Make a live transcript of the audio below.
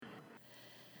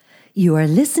You are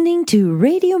listening to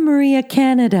Radio Maria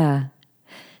Canada.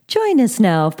 Join us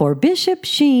now for Bishop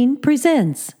Sheen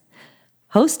Presents,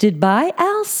 hosted by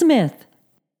Al Smith.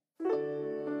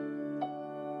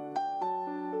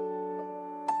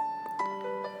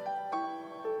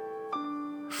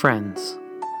 Friends,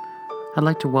 I'd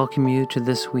like to welcome you to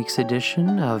this week's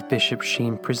edition of Bishop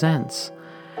Sheen Presents,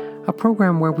 a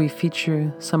program where we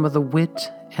feature some of the wit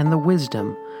and the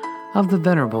wisdom of the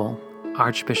Venerable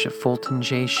Archbishop Fulton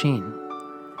J. Sheen.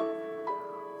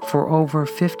 For over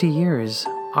 50 years,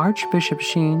 Archbishop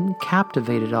Sheen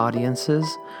captivated audiences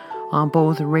on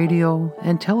both radio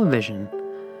and television.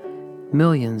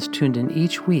 Millions tuned in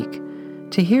each week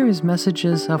to hear his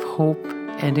messages of hope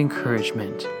and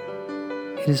encouragement.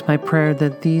 It is my prayer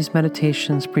that these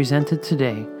meditations presented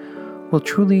today will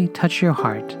truly touch your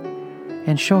heart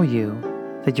and show you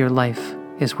that your life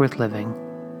is worth living.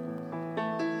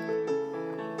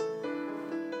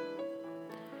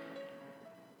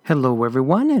 Hello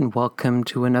everyone, and welcome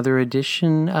to another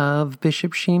edition of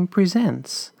Bishop Sheen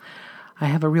Presents. I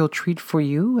have a real treat for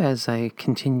you as I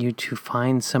continue to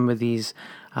find some of these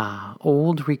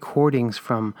old recordings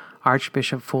from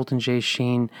Archbishop Fulton J.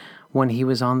 Sheen when he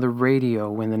was on the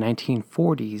radio in the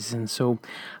 1940s. And so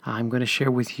I'm going to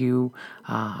share with you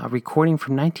a recording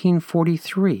from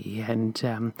 1943.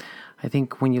 And I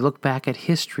think when you look back at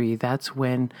history, that's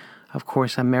when, of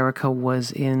course, America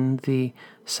was in the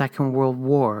Second World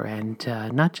War, and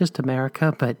not just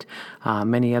America, but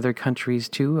many other countries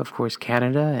too, of course,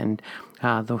 Canada, and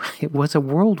it was a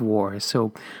world war,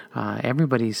 so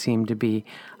everybody seemed to be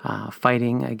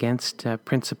fighting against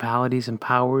principalities and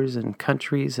powers and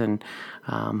countries and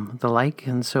the like.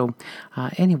 And so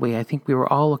anyway, I think we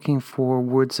were all looking for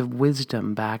words of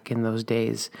wisdom back in those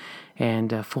days,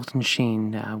 and Fulton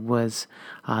Sheen was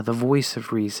the voice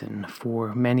of reason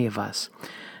for many of us.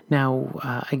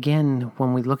 Now, again,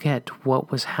 when we look at what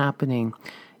was happening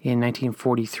in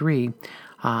 1943,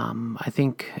 I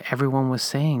think everyone was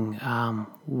saying,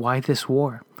 why this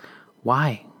war?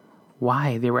 Why?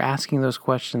 Why? They were asking those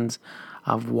questions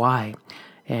of why.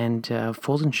 And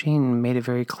Fulton Sheen made it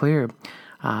very clear.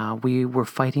 We were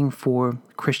fighting for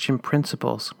Christian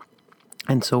principles.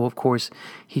 And so, of course,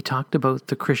 he talked about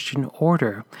the Christian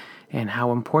order and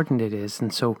how important it is.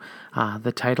 And so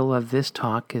the title of this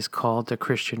talk is called The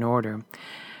Christian Order.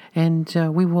 And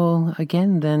we will,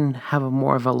 again, then have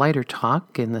more of a lighter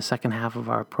talk in the second half of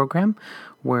our program,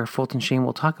 where Fulton Sheen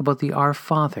will talk about the Our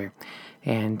Father.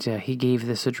 And he gave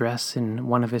this address in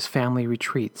one of his family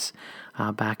retreats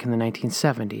back in the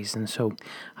 1970s. And so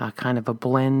kind of a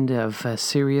blend of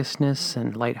seriousness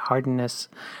and lightheartedness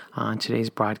on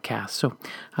today's broadcast. So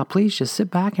please just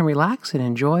sit back and relax and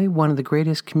enjoy one of the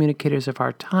greatest communicators of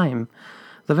our time,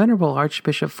 the Venerable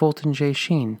Archbishop Fulton J.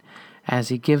 Sheen, as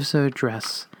he gives an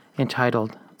address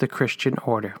entitled The Christian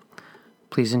Order.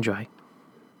 Please enjoy.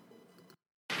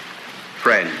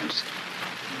 Friends,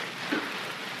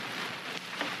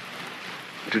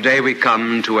 today we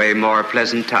come to a more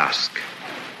pleasant task,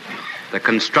 the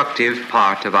constructive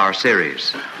part of our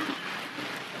series.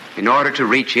 In order to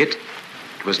reach it,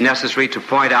 it was necessary to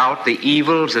point out the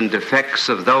evils and defects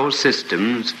of those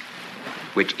systems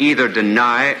which either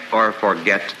deny or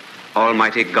forget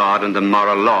Almighty God and the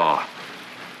moral law.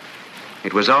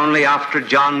 It was only after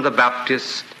John the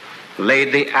Baptist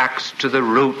laid the axe to the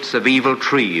roots of evil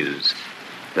trees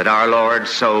that our Lord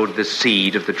sowed the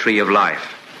seed of the tree of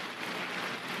life.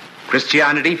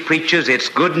 Christianity preaches its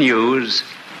good news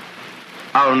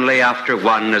only after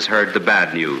one has heard the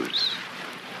bad news.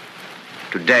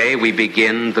 Today we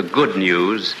begin the good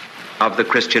news of the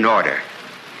Christian order.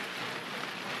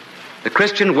 The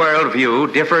Christian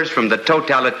worldview differs from the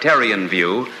totalitarian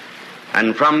view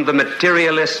and from the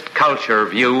materialist culture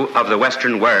view of the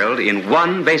Western world in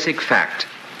one basic fact.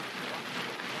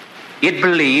 It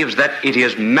believes that it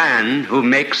is man who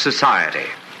makes society,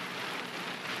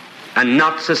 and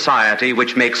not society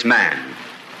which makes man.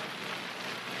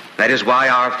 That is why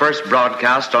our first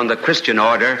broadcast on the Christian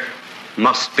order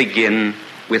must begin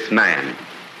with man.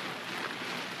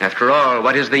 After all,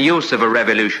 what is the use of a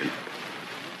revolution,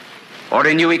 or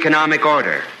a new economic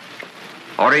order,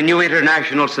 or a new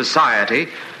international society,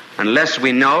 unless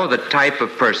we know the type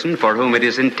of person for whom it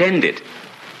is intended?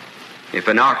 If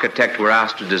an architect were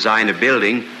asked to design a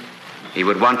building, he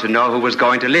would want to know who was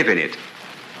going to live in it.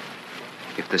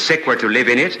 If the sick were to live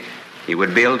in it, he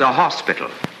would build a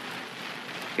hospital.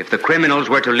 If the criminals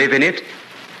were to live in it,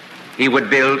 he would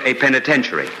build a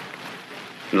penitentiary.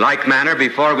 In like manner,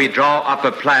 before we draw up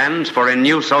plans for a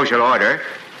new social order,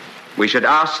 we should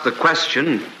ask the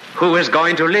question, who is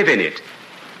going to live in it?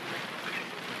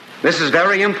 This is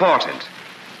very important.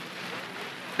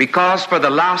 Because for the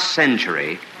last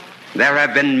century, there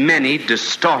have been many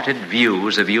distorted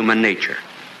views of human nature.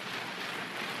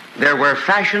 There were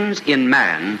fashions in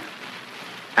man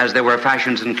as there were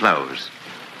fashions in clothes.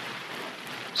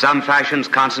 Some fashions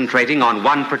concentrating on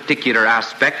one particular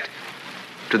aspect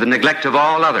to the neglect of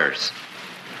all others,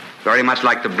 very much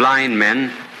like the blind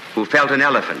men who felt an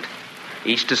elephant,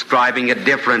 each describing it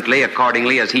differently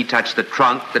accordingly as he touched the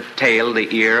trunk, the tail,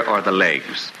 the ear, or the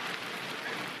legs.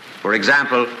 For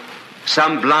example,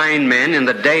 some blind men in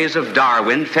the days of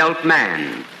Darwin felt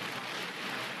man.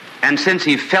 And since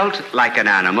he felt like an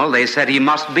animal, they said he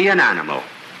must be an animal,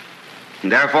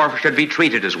 and therefore should be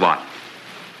treated as one.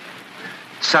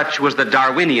 Such was the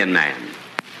Darwinian man.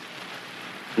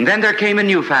 And then there came a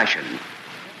new fashion.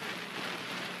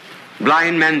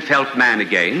 Blind men felt man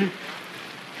again,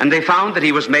 and they found that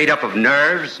he was made up of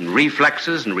nerves and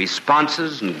reflexes and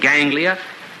responses and ganglia.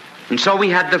 And so we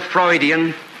had the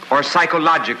Freudian or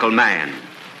psychological man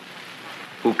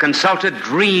who consulted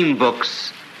dream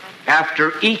books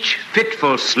after each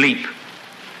fitful sleep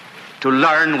to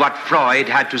learn what Freud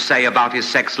had to say about his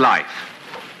sex life.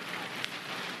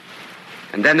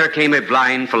 And then there came a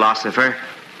blind philosopher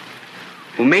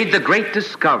who made the great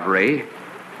discovery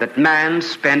that man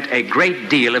spent a great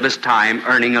deal of his time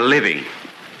earning a living.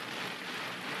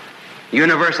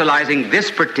 Universalizing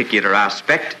this particular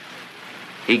aspect,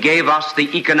 he gave us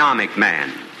the economic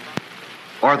man,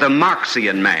 or the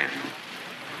Marxian man,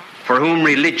 for whom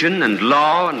religion and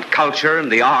law and culture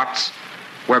and the arts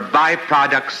were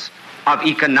byproducts of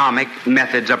economic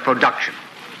methods of production.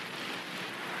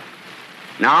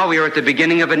 Now we are at the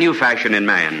beginning of a new fashion in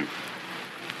man.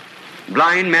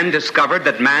 Blind men discovered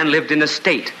that man lived in a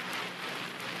state,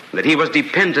 that he was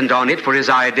dependent on it for his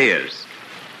ideas.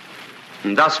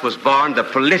 And thus was born the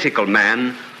political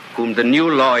man whom the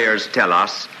new lawyers tell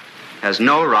us has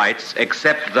no rights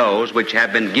except those which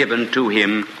have been given to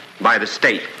him by the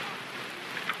state.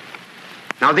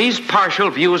 Now these partial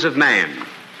views of man,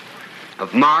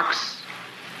 of Marx,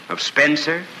 of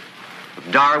Spencer,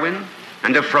 of Darwin,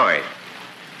 and of Freud,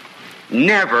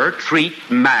 never treat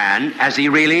man as he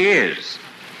really is.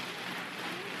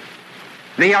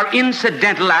 They are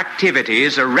incidental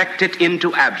activities erected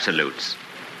into absolutes.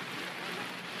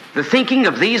 The thinking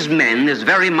of these men is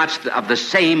very much of the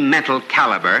same mental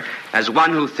caliber as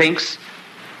one who thinks,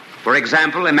 for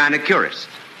example, a manicurist,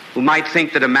 who might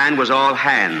think that a man was all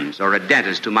hands, or a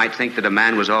dentist who might think that a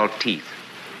man was all teeth.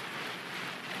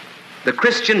 The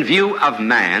Christian view of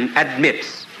man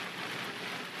admits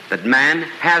that man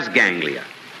has ganglia,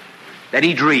 that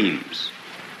he dreams,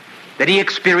 that he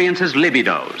experiences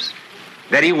libidos,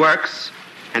 that he works,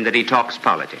 and that he talks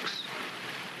politics.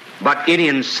 But it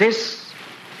insists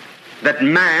that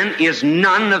man is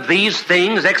none of these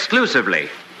things exclusively.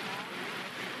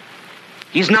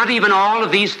 He's not even all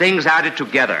of these things added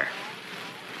together,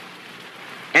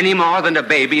 any more than a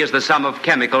baby is the sum of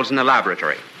chemicals in the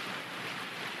laboratory.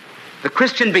 The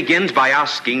Christian begins by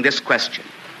asking this question: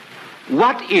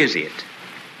 what is it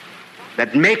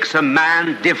that makes a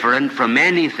man different from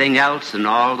anything else in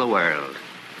all the world?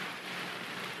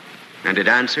 And it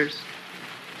answers,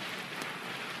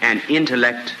 an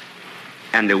intellect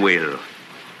and a will.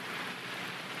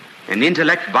 An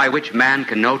intellect by which man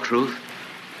can know truth,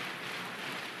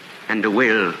 and a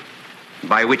will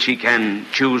by which he can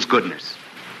choose goodness.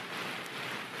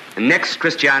 And next,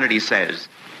 Christianity says,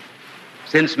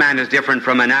 since man is different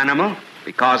from an animal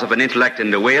because of an intellect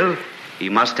and a will, he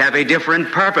must have a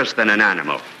different purpose than an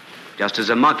animal, just as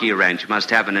a monkey wrench must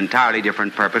have an entirely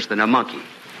different purpose than a monkey.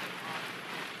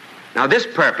 Now, this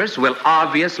purpose will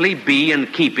obviously be in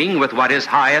keeping with what is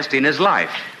highest in his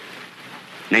life,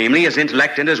 namely his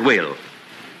intellect and his will.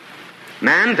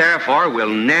 Man, therefore, will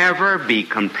never be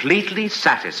completely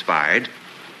satisfied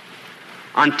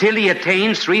until he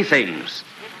attains three things.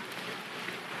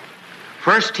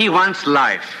 First, he wants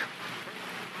life.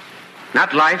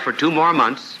 Not life for 2 more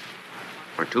months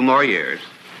or 2 more years,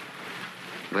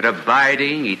 but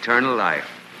abiding eternal life.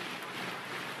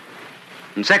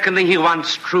 And secondly, he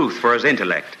wants truth for his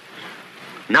intellect.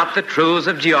 Not the truths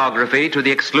of geography to the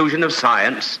exclusion of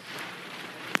science,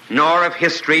 nor of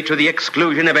history to the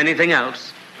exclusion of anything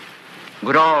else,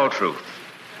 but all truth,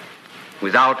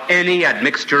 without any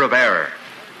admixture of error.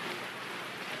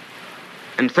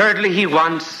 And thirdly, he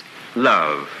wants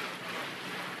love.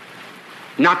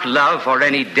 Not love for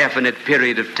any definite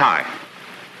period of time,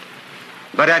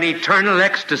 but an eternal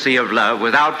ecstasy of love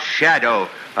without shadow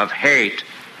of hate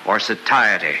or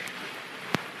satiety.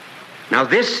 Now,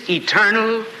 this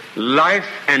eternal life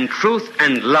and truth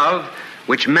and love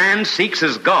which man seeks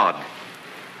is God.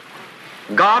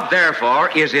 God,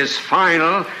 therefore, is his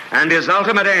final and his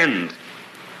ultimate end.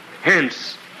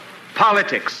 Hence,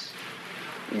 politics,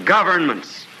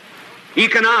 governments,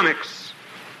 economics,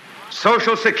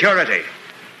 social security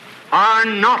are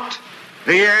not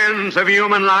the ends of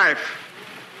human life.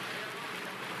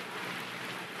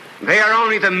 They are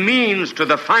only the means to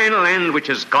the final end, which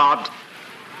is God,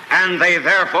 and they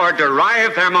therefore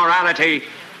derive their morality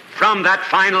from that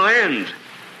final end.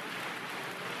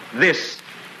 This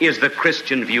is the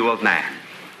Christian view of man.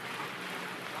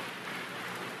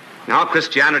 Now,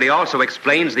 Christianity also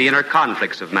explains the inner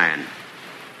conflicts of man.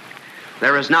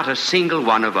 There is not a single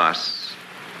one of us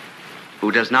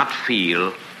who does not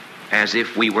feel as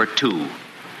if we were two.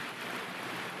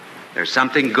 There's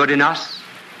something good in us,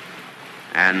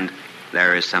 and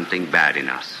there is something bad in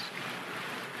us.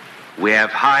 We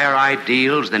have higher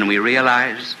ideals than we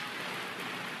realize.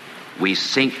 We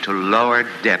sink to lower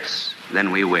depths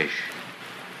than we wish.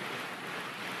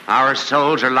 Our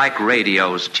souls are like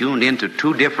radios tuned into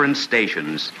two different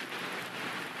stations,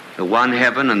 the one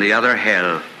heaven and the other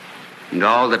hell, and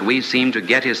all that we seem to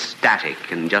get is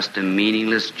static and just a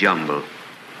meaningless jumble.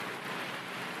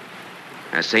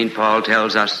 As St. Paul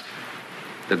tells us,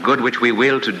 the good which we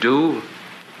will to do,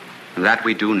 that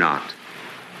we do not,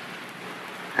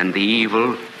 and the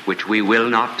evil which we will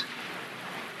not,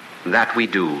 that we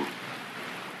do.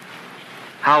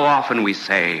 How often we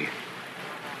say,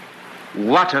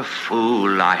 "What a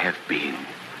fool I have been,"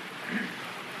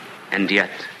 and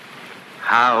yet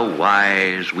how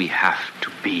wise we have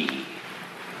to be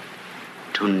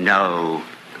to know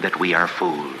that we are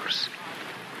fools.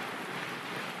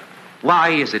 Why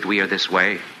is it we are this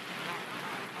way?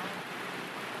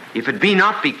 If it be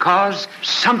not because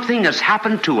something has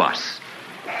happened to us,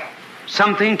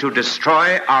 something to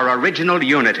destroy our original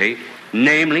unity,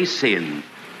 namely sin.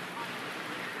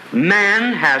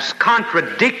 Man has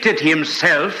contradicted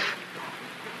himself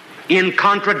in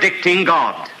contradicting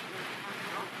God.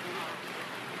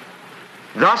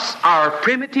 Thus, our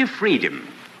primitive freedom,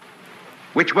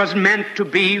 which was meant to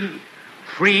be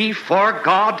free for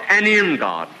God and in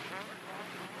God,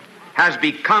 has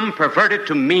become perverted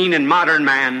to mean in modern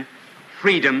man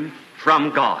freedom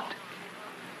from God.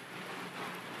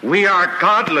 We are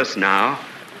godless now,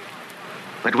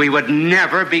 but we would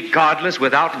never be godless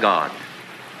without God.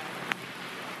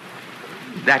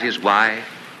 That is why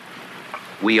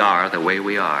we are the way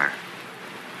we are,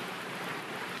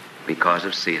 because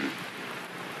of sin.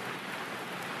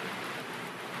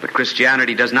 But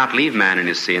Christianity does not leave man in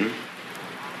his sin.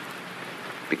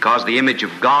 Because the image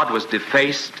of God was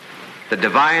defaced, the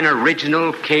divine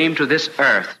original came to this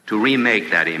earth to remake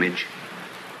that image.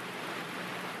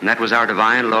 And that was our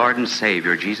divine Lord and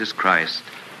Savior, Jesus Christ.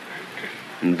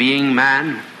 And being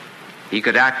man, he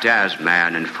could act as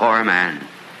man and for man.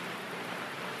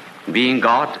 Being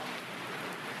God,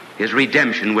 his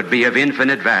redemption would be of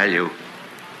infinite value.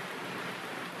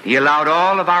 He allowed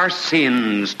all of our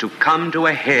sins to come to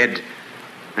a head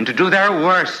and to do their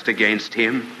worst against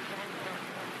him,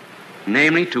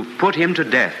 namely to put him to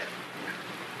death.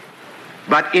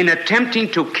 But in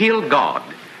attempting to kill God,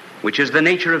 which is the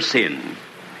nature of sin,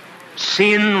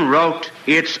 sin wrote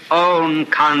its own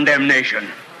condemnation.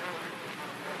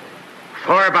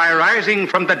 For by rising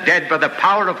from the dead by the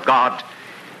power of God,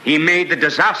 he made the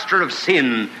disaster of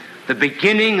sin the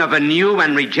beginning of a new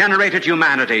and regenerated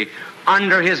humanity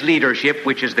under his leadership,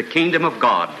 which is the kingdom of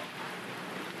God.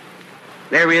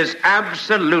 There is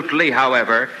absolutely,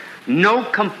 however, no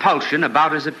compulsion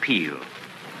about his appeal.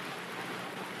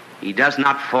 He does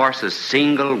not force a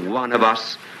single one of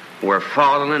us who are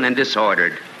fallen and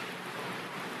disordered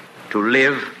to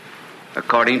live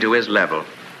according to his level.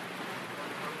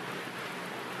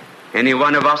 Any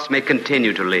one of us may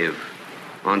continue to live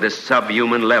on this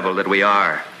subhuman level that we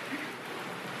are.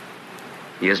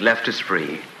 He has left us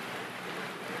free.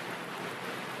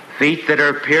 Feet that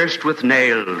are pierced with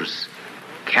nails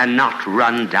cannot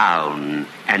run down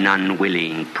an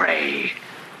unwilling prey.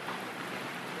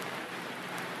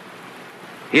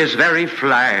 His very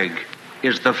flag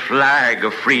is the flag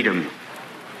of freedom,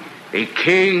 a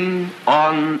king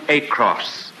on a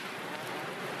cross.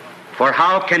 For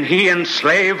how can he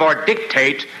enslave or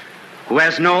dictate who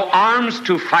has no arms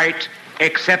to fight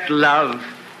except love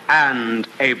and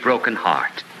a broken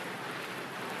heart?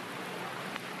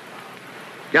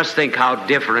 Just think how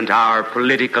different our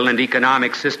political and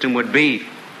economic system would be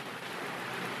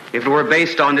if it were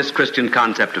based on this Christian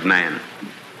concept of man.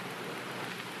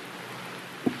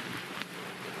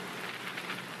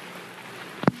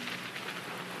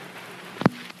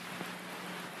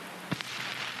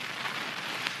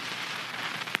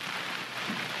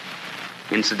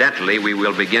 Incidentally, we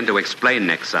will begin to explain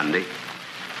next Sunday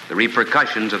the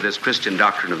repercussions of this Christian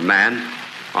doctrine of man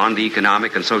on the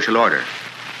economic and social order.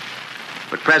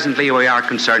 But presently we are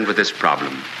concerned with this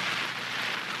problem.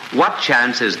 What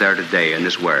chance is there today in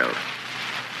this world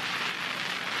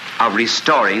of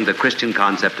restoring the Christian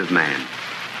concept of man?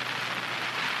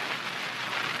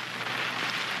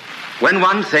 When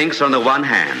one thinks, on the one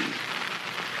hand,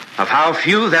 of how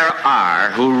few there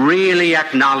are who really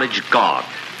acknowledge God,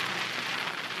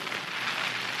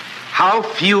 how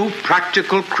few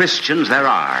practical Christians there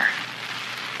are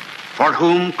for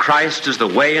whom Christ is the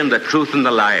way and the truth and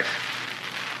the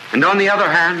life, and on the other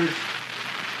hand,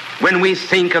 when we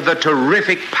think of the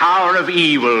terrific power of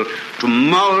evil to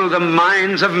mold the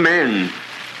minds of men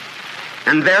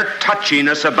and their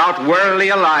touchiness about worldly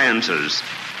alliances,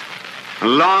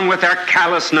 along with their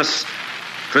callousness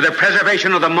for the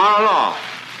preservation of the moral law,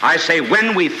 I say,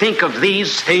 when we think of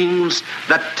these things,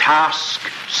 the task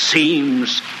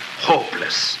seems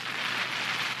hopeless.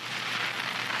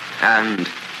 And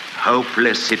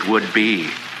hopeless it would be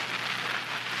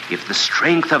if the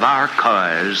strength of our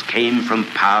cause came from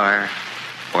power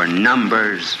or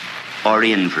numbers or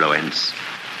influence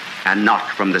and not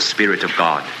from the Spirit of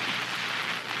God.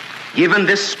 Given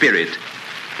this Spirit,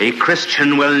 a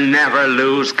Christian will never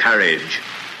lose courage.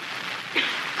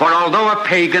 For although a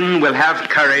pagan will have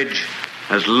courage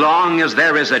as long as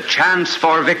there is a chance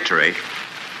for victory,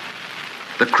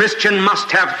 the Christian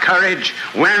must have courage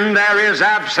when there is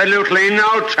absolutely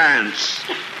no chance.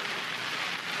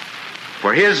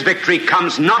 For his victory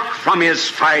comes not from his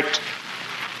fight,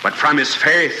 but from his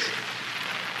faith.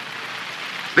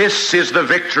 This is the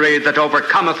victory that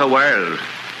overcometh the world,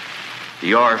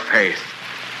 your faith.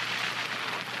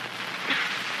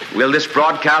 Will this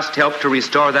broadcast help to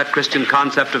restore that Christian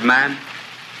concept of man?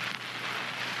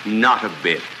 Not a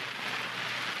bit.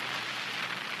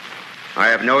 I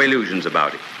have no illusions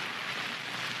about it.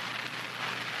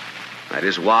 That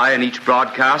is why in each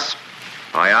broadcast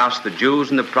I ask the Jews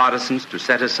and the Protestants to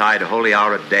set aside a holy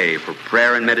hour a day for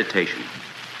prayer and meditation.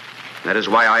 That is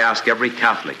why I ask every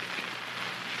Catholic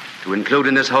to include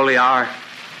in this holy hour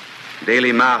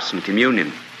daily Mass and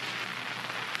communion.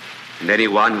 And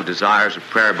anyone who desires a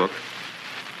prayer book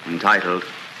entitled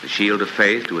The Shield of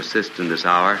Faith to assist in this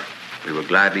hour, we will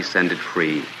gladly send it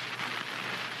free.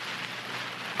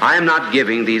 I am not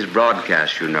giving these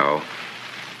broadcasts, you know,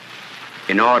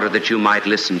 in order that you might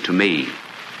listen to me.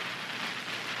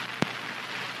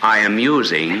 I am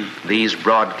using these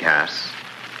broadcasts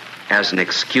as an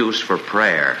excuse for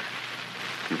prayer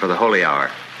and for the holy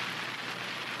hour.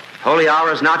 Holy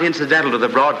hour is not incidental to the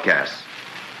broadcasts.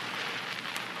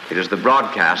 It is the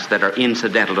broadcasts that are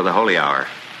incidental to the holy hour.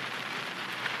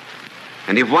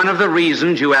 And if one of the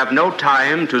reasons you have no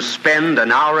time to spend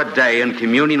an hour a day in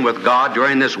communion with God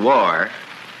during this war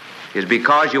is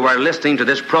because you are listening to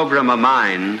this program of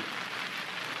mine,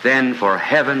 then for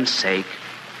heaven's sake,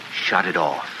 shut it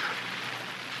off.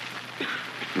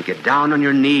 And get down on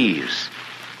your knees.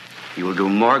 You will do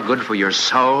more good for your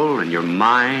soul and your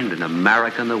mind and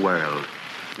America and the world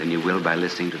than you will by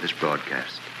listening to this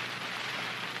broadcast.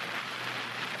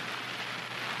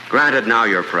 Granted now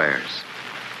your prayers.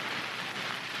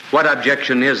 What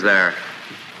objection is there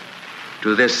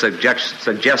to this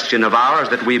suggestion of ours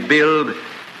that we build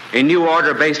a new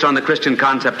order based on the Christian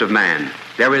concept of man?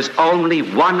 There is only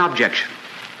one objection.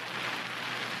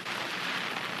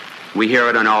 We hear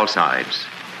it on all sides.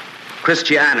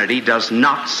 Christianity does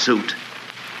not suit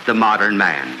the modern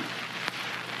man.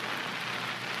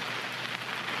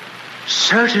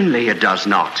 Certainly it does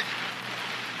not.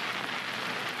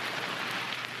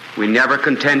 We never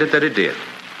contended that it did.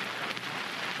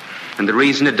 And the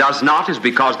reason it does not is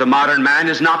because the modern man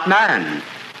is not man.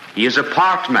 He is a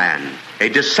part man, a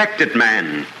dissected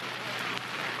man.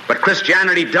 But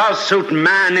Christianity does suit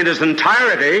man in his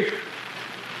entirety.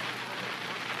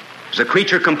 As a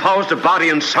creature composed of body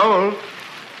and soul.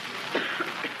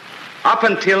 Up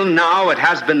until now it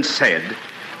has been said,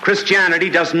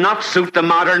 Christianity does not suit the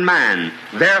modern man.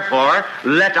 Therefore,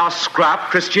 let us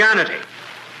scrap Christianity.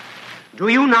 Do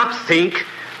you not think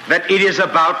that it is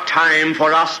about time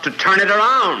for us to turn it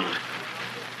around?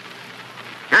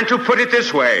 And to put it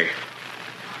this way,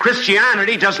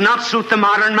 Christianity does not suit the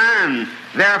modern man.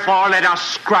 Therefore, let us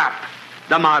scrap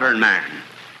the modern man.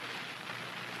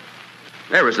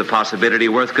 There is a possibility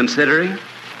worth considering.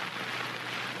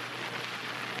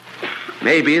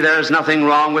 Maybe there's nothing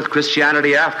wrong with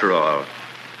Christianity after all.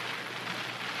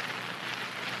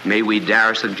 May we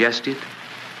dare suggest it?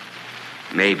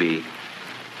 Maybe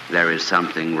there is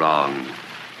something wrong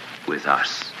with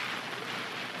us.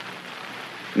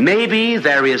 Maybe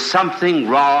there is something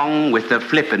wrong with the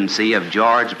flippancy of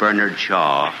George Bernard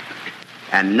Shaw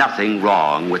and nothing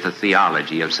wrong with the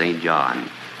theology of St. John.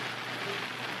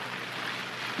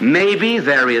 Maybe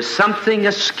there is something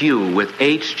askew with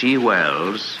H.G.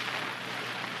 Wells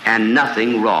and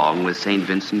nothing wrong with St.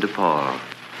 Vincent de Paul.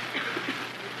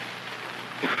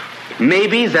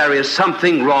 Maybe there is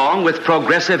something wrong with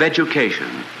progressive education.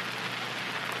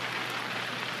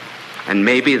 And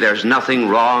maybe there's nothing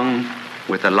wrong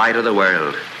with the light of the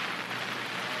world.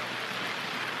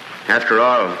 After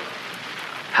all,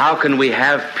 how can we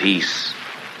have peace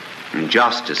and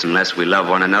justice unless we love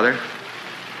one another?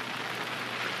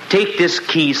 Take this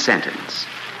key sentence,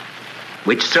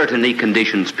 which certainly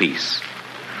conditions peace.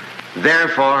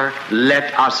 Therefore,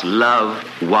 let us love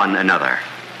one another.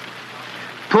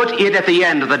 Put it at the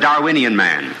end of the Darwinian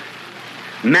man.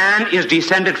 Man is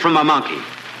descended from a monkey.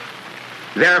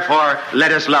 Therefore,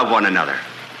 let us love one another.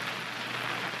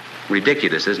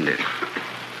 Ridiculous, isn't it?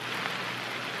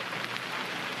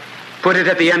 Put it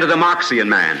at the end of the Marxian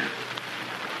man.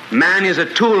 Man is a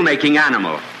tool-making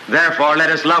animal. Therefore, let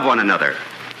us love one another.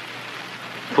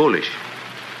 Foolish.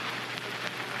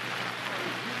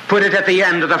 Put it at the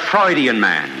end of the Freudian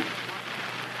man.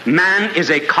 Man is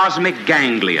a cosmic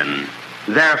ganglion.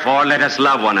 Therefore, let us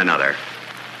love one another.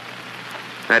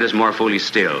 That is more foolish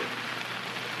still.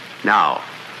 Now,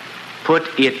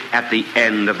 put it at the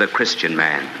end of the Christian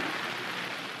man.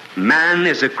 Man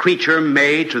is a creature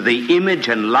made to the image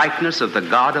and likeness of the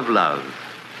God of love.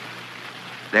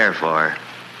 Therefore,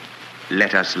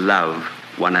 let us love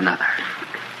one another.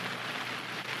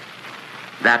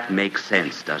 That makes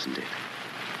sense, doesn't it?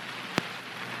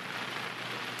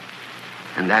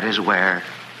 And that is where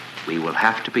we will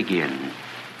have to begin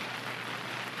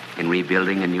in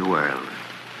rebuilding a new world.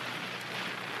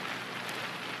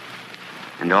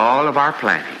 And all of our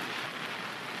planning,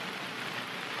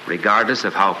 regardless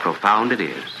of how profound it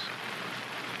is,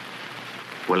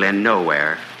 will end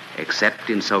nowhere except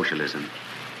in socialism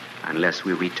unless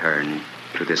we return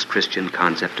to this Christian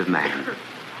concept of man.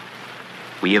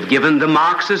 We have given the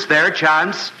Marxists their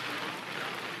chance.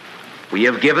 We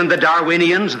have given the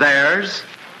Darwinians theirs.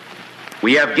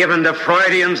 We have given the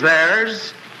Freudians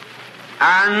theirs.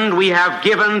 And we have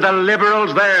given the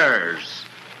liberals theirs.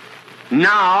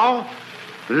 Now,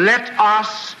 let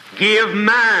us give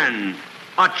man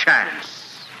a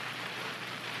chance.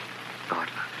 God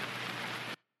love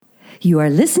you. You are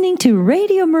listening to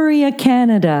Radio Maria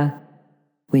Canada.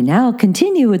 We now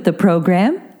continue with the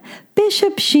program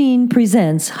Bishop Sheen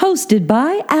Presents, hosted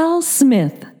by Al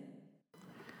Smith.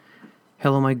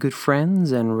 Hello, my good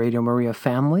friends and Radio Maria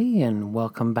family, and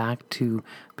welcome back to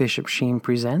Bishop Sheen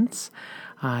Presents.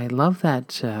 I love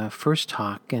that first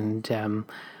talk, and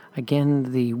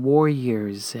again, the war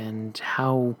years, and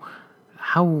how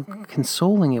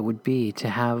consoling it would be to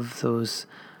have those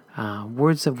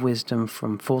words of wisdom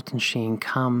from Fulton Sheen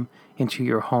come into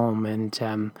your home.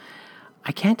 And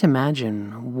I can't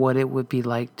imagine what it would be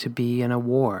like to be in a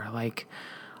war. Like,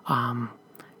 I'm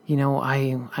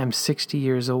 60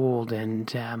 years old and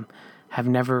have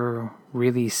never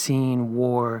really seen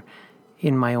war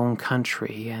in my own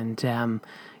country. And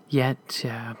yet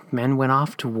men went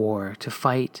off to war to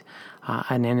fight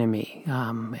an enemy.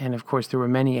 And of course, there were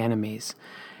many enemies.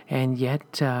 And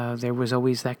yet there was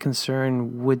always that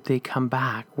concern, would they come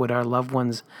back? Would our loved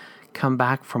ones come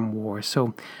back from war?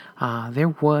 So there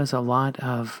was a lot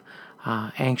of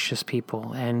anxious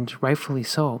people, and rightfully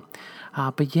so.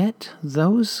 But yet,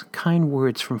 those kind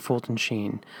words from Fulton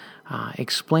Sheen,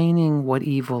 explaining what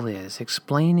evil is,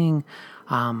 explaining,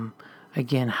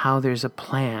 again, how there's a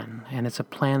plan, and it's a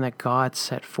plan that God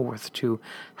set forth to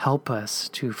help us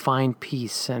to find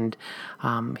peace. And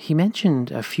he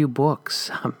mentioned a few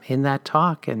books in that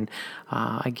talk, and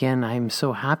again, I'm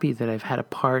so happy that I've had a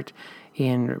part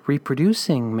in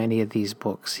reproducing many of these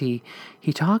books. He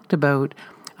talked about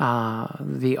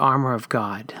the Armor of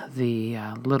God, the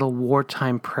little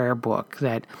wartime prayer book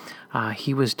that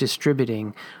he was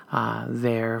distributing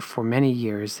there for many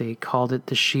years. They called it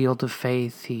the Shield of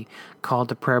Faith. He called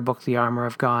the prayer book the Armor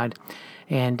of God.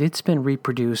 And it's been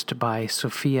reproduced by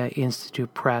Sophia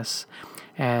Institute Press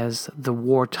as the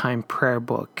wartime prayer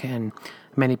book. And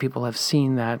many people have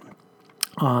seen that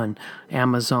on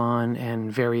Amazon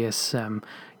and various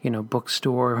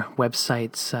bookstore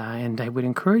websites, and I would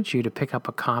encourage you to pick up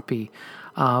a copy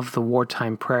of the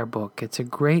Wartime Prayer Book. It's a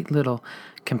great little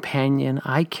companion.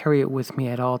 I carry it with me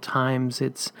at all times.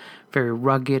 It's very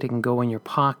rugged. It can go in your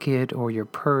pocket or your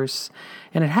purse,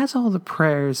 and it has all the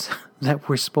prayers that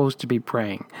we're supposed to be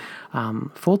praying.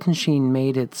 Fulton Sheen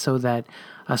made it so that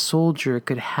a soldier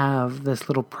could have this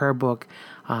little prayer book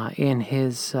in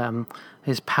his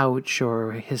pouch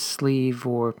or his sleeve,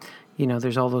 or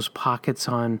there's all those pockets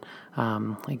on,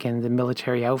 again, the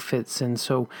military outfits. And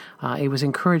so it was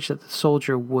encouraged that the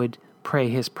soldier would pray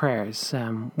his prayers,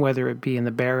 whether it be in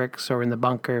the barracks or in the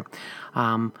bunker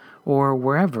or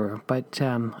wherever. But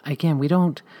again, we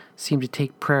don't seem to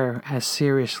take prayer as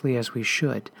seriously as we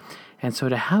should. And so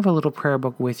to have a little prayer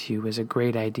book with you is a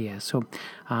great idea. So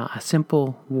a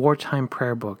simple wartime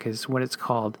prayer book is what it's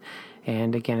called.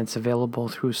 And again, it's available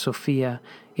through Sophia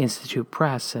Institute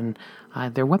Press. And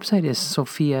their website is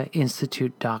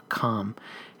sophiainstitute.com.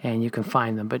 And you can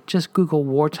find them. But just Google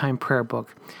Wartime Prayer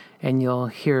Book, and you'll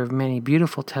hear many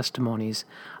beautiful testimonies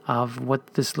of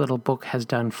what this little book has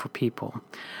done for people.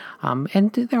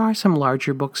 And there are some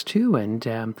larger books too.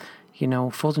 And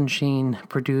Fulton Sheen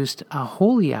produced a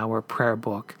Holy Hour prayer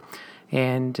book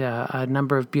and a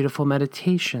number of beautiful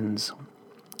meditations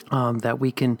that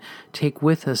we can take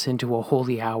with us into a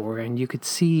holy hour. And you could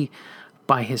see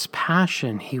by his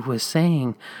passion, he was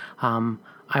saying,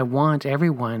 I want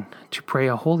everyone to pray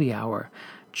a holy hour.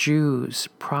 Jews,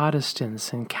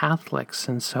 Protestants, and Catholics,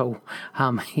 and so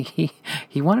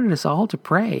he wanted us all to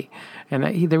pray.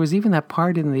 And there was even that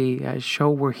part in the show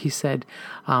where he said,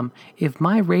 if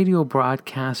my radio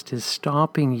broadcast is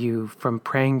stopping you from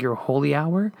praying your holy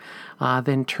hour,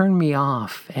 then turn me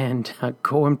off and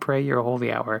go and pray your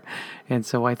holy hour. And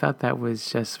so I thought that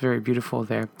was just very beautiful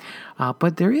there.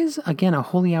 But there is, again, a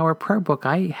holy hour prayer book.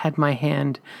 I had my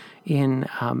hand in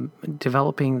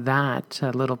developing that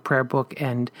little prayer book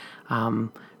and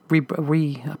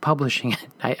republishing it.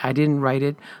 I didn't write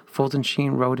it. Fulton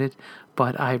Sheen wrote it,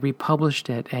 but I republished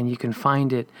it, and you can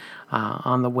find it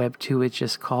on the web too. It's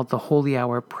just called The Holy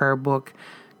Hour Prayer Book.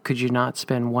 Could you not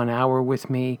spend 1 hour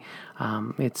with me?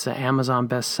 It's an Amazon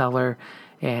bestseller,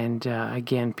 and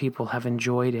again, people have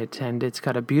enjoyed it. And it's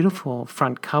got a beautiful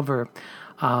front cover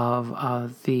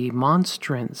of the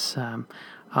monstrance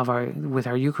with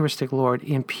our Eucharistic Lord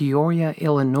in Peoria,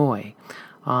 Illinois,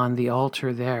 on the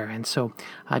altar there. And so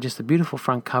just a beautiful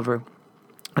front cover.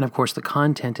 And of course, the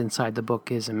content inside the book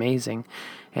is amazing.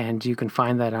 And you can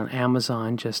find that on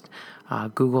Amazon. Just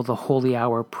Google The Holy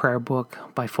Hour Prayer Book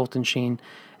by Fulton Sheen,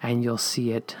 and you'll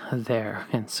see it there.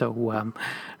 And so,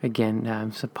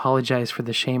 again, apologize for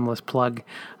the shameless plug,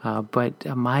 but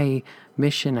my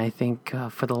mission, I think,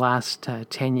 for the last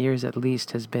 10 years at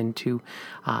least, has been to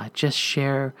just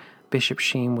share Bishop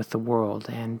Sheen with the world.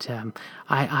 And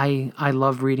I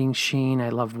love reading Sheen. I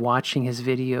love watching his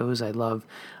videos. I love,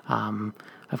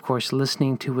 of course,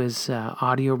 listening to his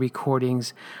audio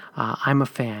recordings. I'm a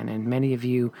fan, and many of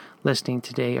you listening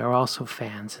today are also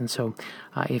fans. And so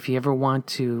if you ever want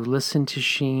to listen to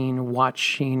Sheen, watch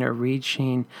Sheen, or read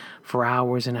Sheen for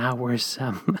hours and hours,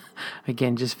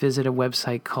 again, just visit a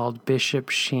website called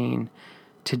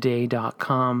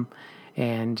bishopsheentoday.com.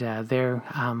 And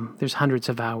there's hundreds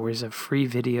of hours of free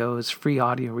videos, free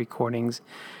audio recordings.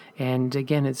 And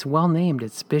again, it's well named.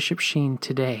 It's Bishop Sheen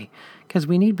Today, because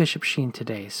we need Bishop Sheen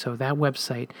today. So that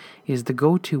website is the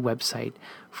go-to website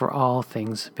for all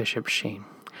things Bishop Sheen.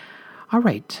 All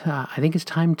right, I think it's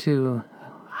time to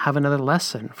have another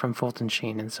lesson from Fulton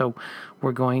Sheen. And so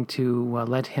we're going to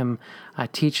let him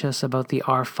teach us about the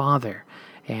Our Father.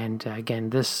 And again,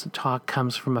 this talk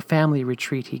comes from a family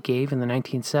retreat he gave in the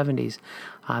 1970s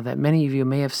that many of you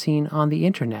may have seen on the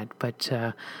internet. But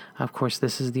of course,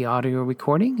 this is the audio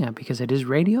recording because it is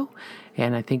radio,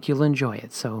 and I think you'll enjoy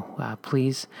it. So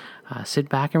please sit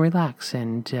back and relax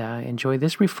and enjoy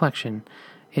this reflection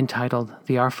entitled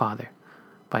The Our Father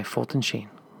by Fulton Sheen.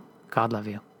 God love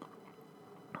you.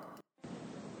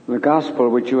 The gospel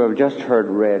which you have just heard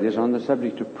read is on the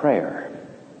subject of prayer.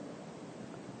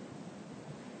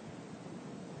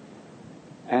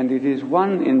 And it is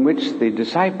one in which the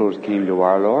disciples came to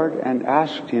our Lord and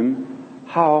asked him,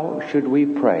 how should we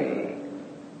pray?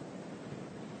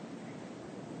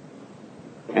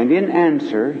 And in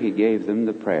answer, he gave them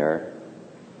the prayer,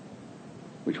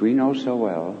 which we know so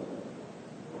well,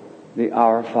 the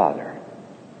Our Father.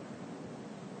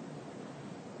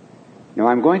 Now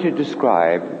I'm going to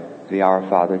describe the Our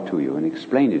Father to you and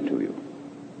explain it to you.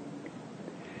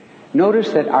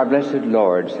 Notice that our blessed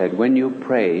Lord said, when you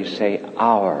pray, say,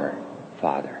 Our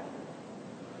Father.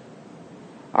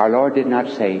 Our Lord did not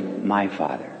say, my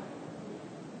Father.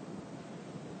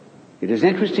 It is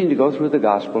interesting to go through the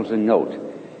Gospels and note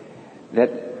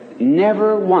that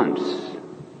never once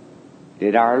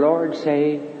did our Lord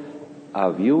say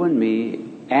of you and me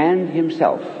and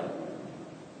himself,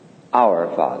 our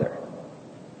Father.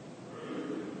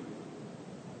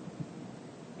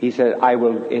 He said, I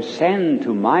will ascend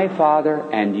to my Father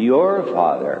and your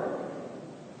Father,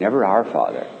 never our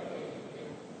Father.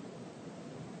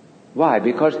 Why?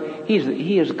 Because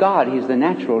he is God. He's the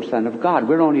natural Son of God.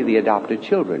 We're only the adopted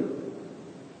children.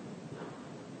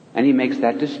 And he makes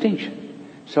that distinction.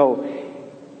 So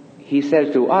he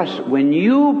says to us, when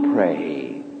you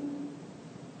pray,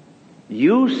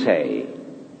 you say,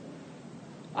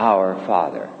 Our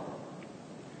Father.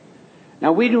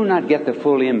 Now, we do not get the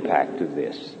full impact of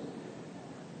this,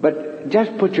 but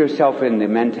just put yourself in the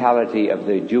mentality of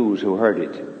the Jews who heard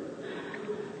it.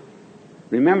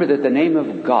 Remember that the name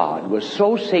of God was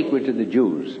so sacred to the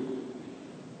Jews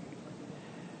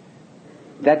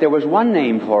that there was one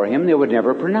name for him they would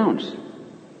never pronounce.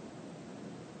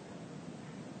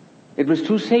 It was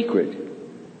too sacred.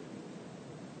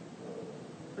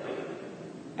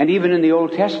 And even in the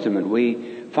Old Testament,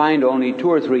 we find only 2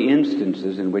 or 3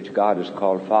 instances in which God is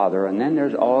called Father, and then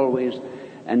there's always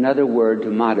another word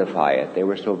to modify it. They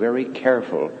were so very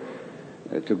careful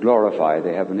to glorify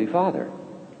the Heavenly Father.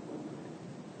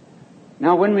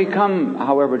 Now, when we come,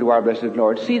 however, to our blessed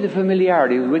Lord, see the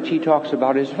familiarity with which he talks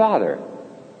about his Father.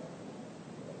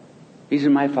 He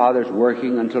said, my Father's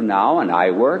working until now, and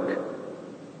I work.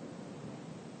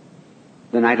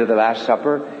 The night of the Last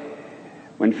Supper,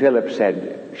 when Philip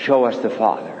said, show us the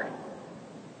Father,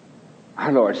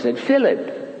 our Lord said,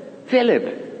 Philip,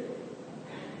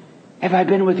 have I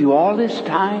been with you all this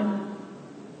time?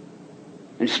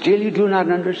 And still you do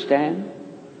not understand?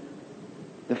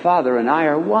 The Father and I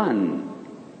are one.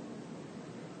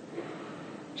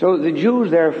 So the Jews,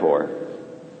 therefore,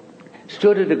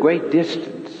 stood at a great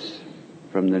distance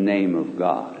from the name of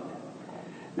God.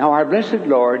 Now, our blessed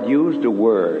Lord used a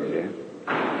word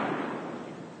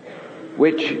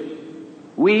which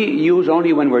we use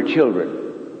only when we're children.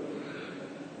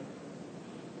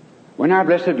 When our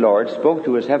blessed Lord spoke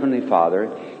to his Heavenly Father,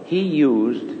 he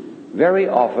used very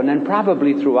often, and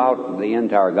probably throughout the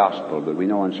entire Gospel, but we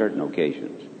know on certain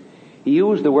occasions, he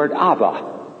used the word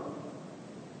Abba,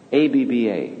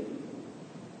 A-B-B-A.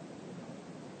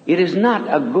 It is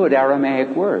not a good Aramaic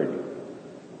word.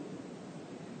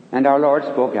 And our Lord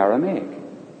spoke Aramaic.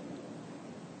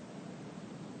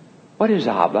 What is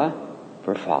Abba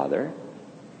for Father?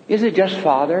 Is it just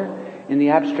Father in the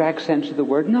abstract sense of the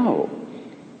word? No.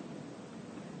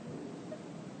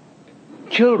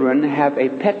 Children have a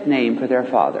pet name for their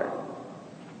father.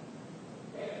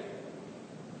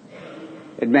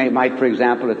 It might, for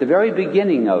example, at the very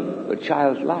beginning of a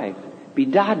child's life, be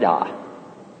Dada.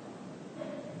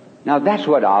 Now that's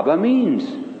what Abba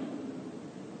means.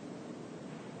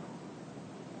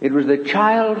 It was the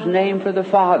child's name for the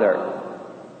father.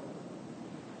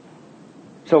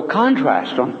 So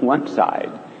contrast on one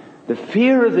side the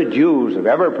fear of the Jews of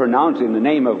ever pronouncing the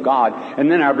name of God, and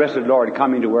then our blessed Lord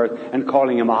coming to earth and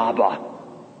calling him Abba.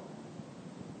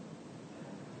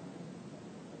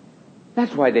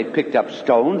 That's why they picked up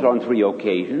stones on 3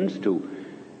 occasions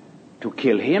to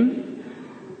kill him.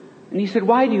 And he said,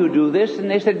 why do you do this? And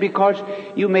they said, because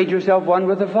you made yourself one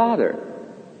with the Father.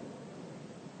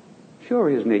 Sure,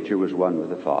 his nature was one with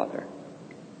the Father.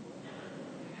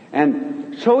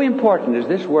 And so important is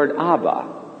this word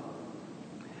Abba,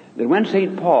 that when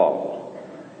St. Paul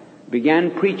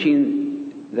began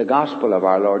preaching the gospel of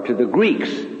our Lord to the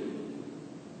Greeks,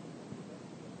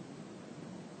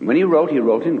 when he wrote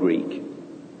in Greek.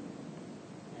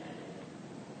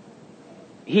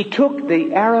 He took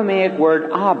the Aramaic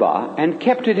word Abba and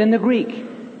kept it in the Greek.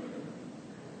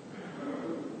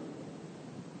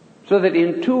 So that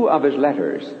in 2 of his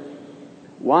letters,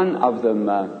 one of them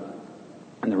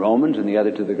in the Romans and the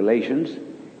other to the Galatians,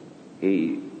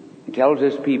 he tells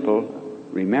his people,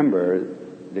 remember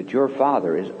that your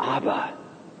Father is Abba,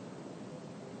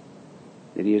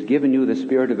 that he has given you the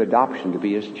spirit of adoption to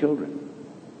be his children.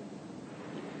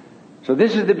 So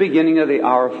this is the beginning of the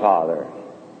Our Father.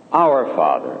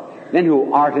 Then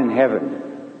who art in heaven.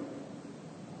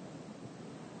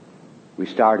 We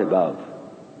start above.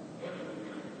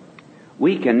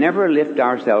 We can never lift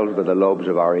ourselves by the lobes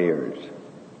of our ears.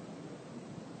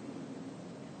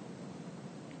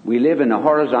 We live in a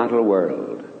horizontal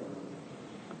world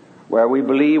where we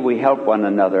believe we help one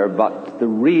another, but the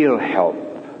real help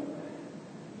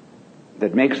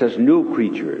that makes us new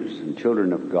creatures and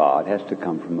children of God has to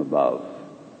come from above.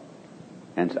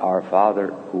 Hence, our Father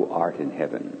who art in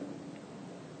heaven.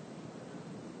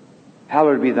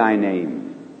 Hallowed be thy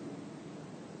name.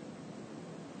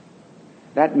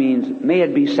 That means, may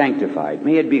it be sanctified,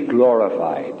 may it be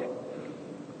glorified,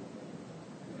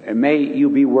 and may you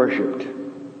be worshipped.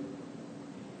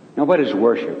 Now, what is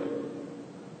worship?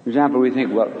 For example, we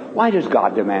think, well, why does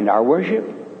God demand our worship?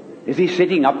 Is he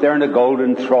sitting up there on a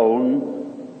golden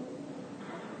throne,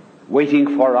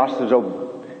 waiting for us as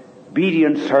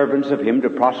obedient servants of him to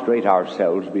prostrate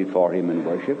ourselves before him in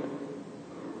worship?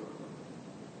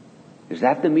 Is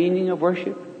that the meaning of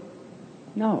worship?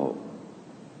 No.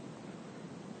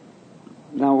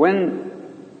 Now, when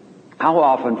How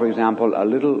often, for example, a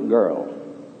little girl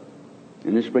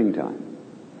in the springtime,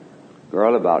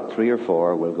 girl about 3 or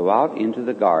 4, will go out into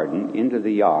the garden, into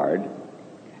the yard,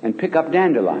 and pick up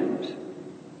dandelions.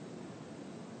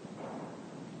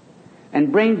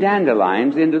 And bring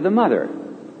dandelions into the mother.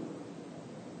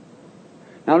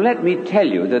 Now let me tell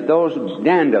you that those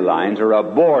dandelions are a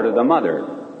bore to the mother.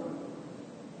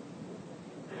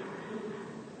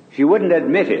 She wouldn't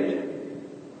admit it.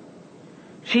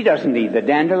 She doesn't need the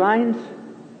dandelions.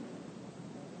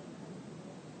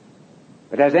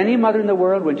 But has any mother in the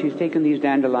world, when she's taken these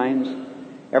dandelions,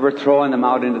 ever thrown them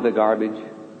out into the garbage?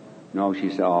 No, she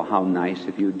said, "Oh, how nice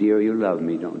of you, dear. You love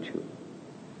me, don't you?"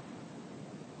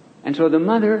 And so the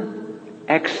mother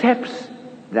accepts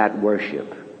that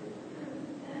worship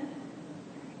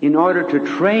in order to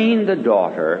train the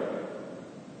daughter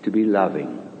to be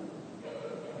loving.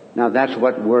 Now that's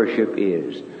what worship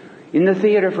is. In the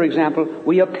theater, for example,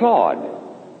 we applaud.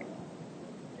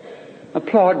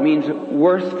 Applaud means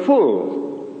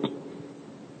worthful.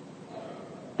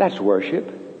 That's worship.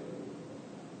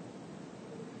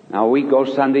 Now, a week ago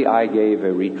Sunday, I gave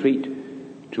a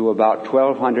retreat to about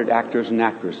 1,200 actors and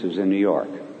actresses in New York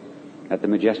at the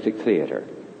Majestic Theater.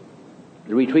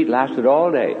 The retreat lasted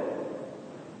all day.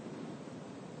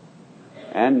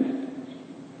 And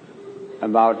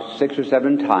about 6 or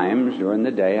 7 times during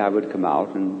the day I would come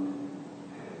out and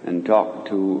talk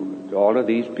to all of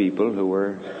these people who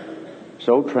were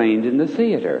so trained in the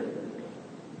theater.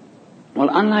 Well,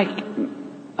 unlike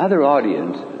other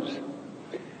audiences,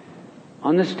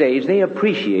 on the stage they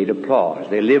appreciate applause.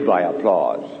 They live by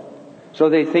applause. So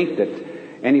they think that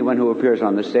anyone who appears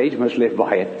on the stage must live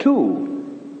by it too.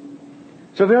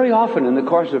 So very often in the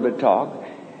course of a talk,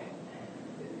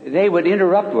 they would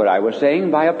interrupt what I was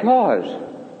saying by applause.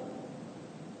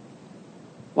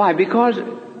 Why? Because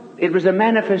it was a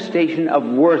manifestation of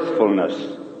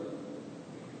worthfulness.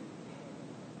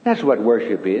 That's what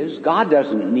worship is. God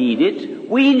doesn't need it.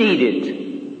 We need it.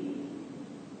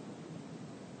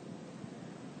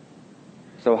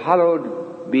 So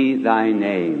hallowed be thy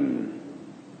name.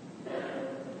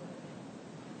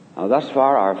 Now thus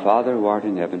far, our Father who art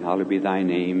in heaven, hallowed be thy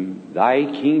name. Thy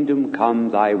kingdom come,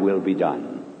 thy will be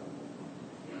done.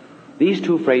 These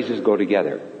two phrases go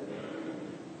together.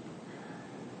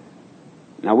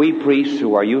 Now we priests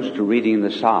who are used to reading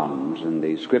the Psalms and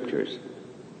the Scriptures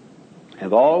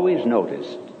have always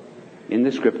noticed in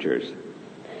the Scriptures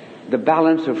the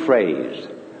balance of phrase.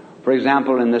 For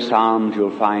example, in the Psalms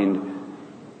you'll find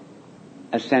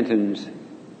a sentence,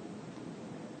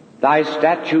 thy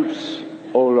statutes,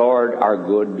 O Lord, are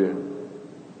good.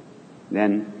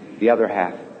 Then the other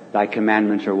half, thy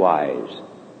commandments are wise.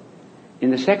 In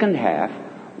the second half,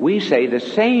 we say the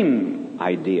same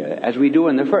idea as we do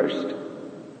in the first,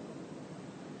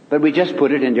 but we just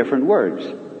put it in different words.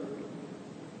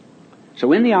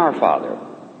 So in the Our Father,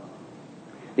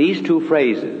 these two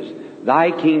phrases,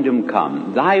 thy kingdom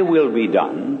come, thy will be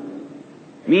done,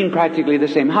 mean practically the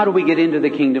same. How do we get into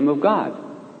the kingdom of God?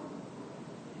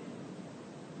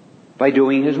 By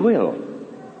doing His will.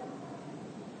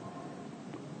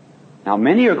 Now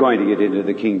many are going to get into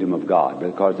the kingdom of God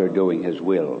because they're doing His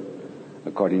will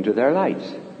according to their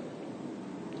lights.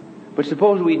 But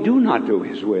suppose we do not do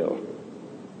His will.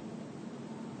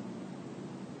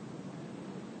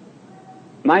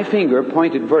 My finger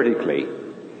pointed vertically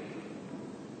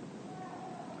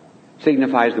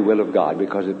signifies the will of God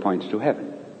because it points to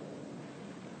heaven.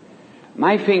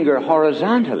 My finger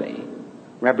horizontally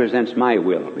represents my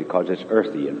will because it's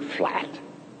earthy and flat.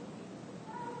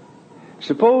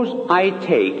 Suppose I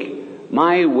take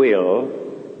my will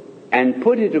and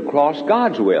put it across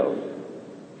God's will.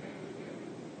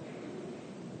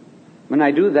 When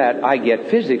I do that, I get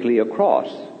physically across.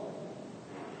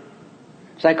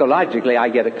 Psychologically, I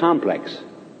get a complex.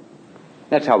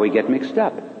 That's how we get mixed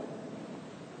up.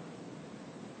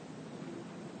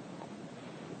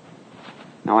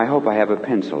 Now, I hope I have a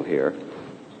pencil here.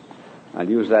 I'll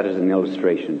use that as an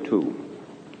illustration, too.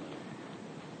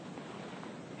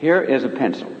 Here is a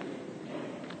pencil.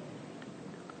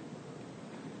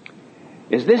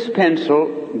 Is this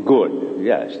pencil good?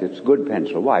 Yes, it's good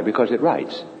pencil. Why? Because it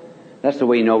writes. That's the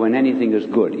way you know when anything is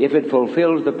good, if it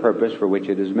fulfills the purpose for which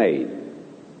it is made.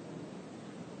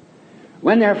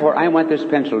 When, therefore, I want this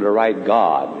pencil to write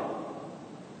God,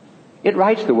 it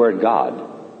writes the word God.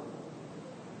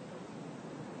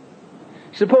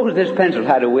 Suppose this pencil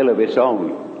had a will of its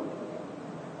own.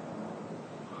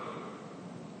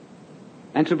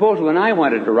 And suppose when I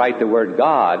wanted to write the word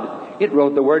God, it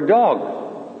wrote the word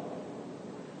dog.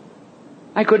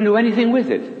 I couldn't do anything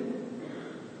with it.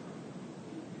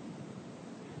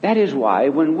 That is why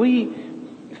when we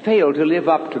fail to live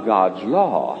up to God's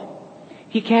law.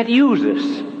 He can't use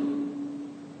this.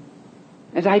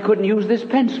 As I couldn't use this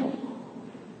pencil.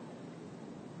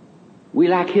 We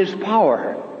lack His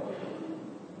power.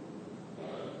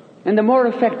 And the more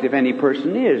effective any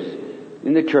person is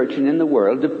in the church and in the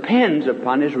world depends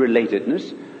upon his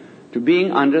relatedness to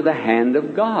being under the hand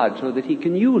of God so that He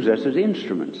can use us as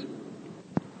instruments.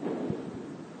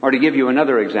 Or to give you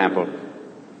another example,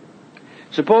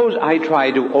 suppose I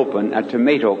try to open a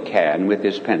tomato can with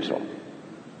this pencil.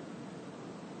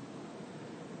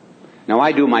 Now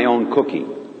I do my own cooking,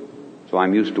 so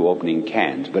I'm used to opening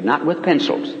cans, but not with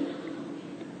pencils.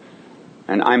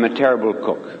 And I'm a terrible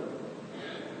cook.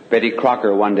 Betty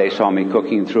Crocker one day saw me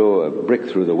cooking, threw a brick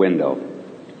through the window.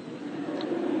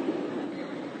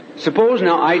 Suppose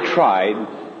now I tried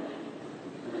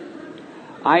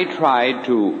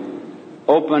to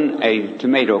open a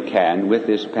tomato can with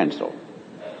this pencil.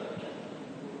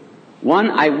 One,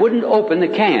 I wouldn't open the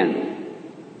can.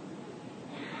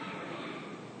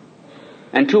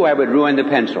 And two, I would ruin the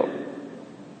pencil.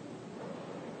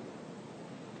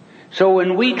 So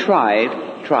when we try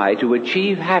to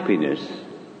achieve happiness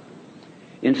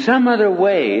in some other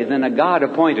way than a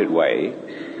God-appointed way,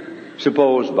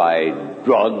 suppose by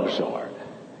drugs or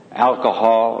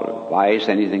alcohol or vice,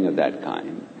 anything of that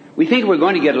kind, we think we're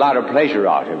going to get a lot of pleasure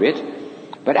out of it,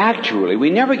 but actually we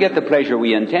never get the pleasure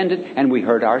we intended and we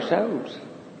hurt ourselves.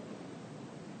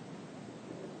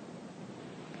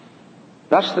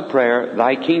 Thus the prayer,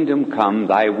 "Thy kingdom come,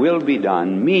 Thy will be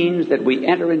done," means that we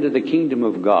enter into the kingdom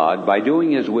of God by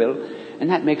doing His will, and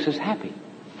that makes us happy.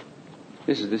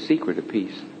 This is the secret of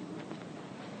peace.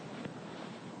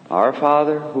 Our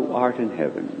Father who art in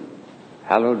heaven,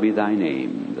 hallowed be Thy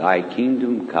name. Thy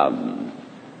kingdom come.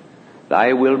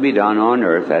 Thy will be done on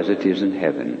earth as it is in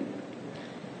heaven.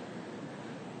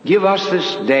 Give us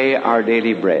this day our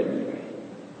daily bread.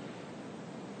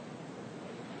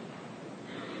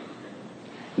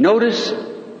 Notice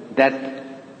that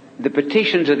the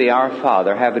petitions of the Our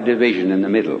Father have a division in the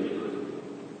middle.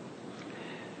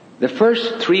 The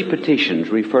first three petitions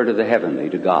refer to the heavenly,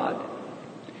 to God.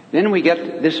 Then we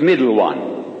get this middle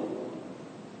one.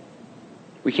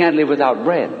 We can't live without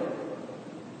bread.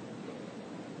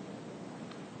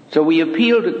 So we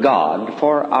appeal to God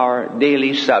for our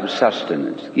daily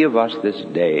subsistence. Give us this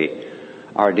day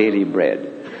our daily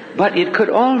bread. But it could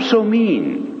also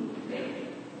mean,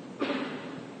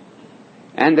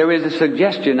 and there is a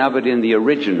suggestion of it in the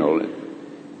original,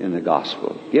 in the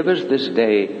gospel, give us this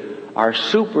day our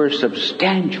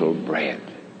supersubstantial bread,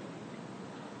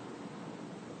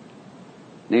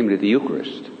 namely the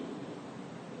Eucharist.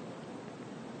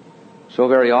 So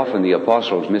very often the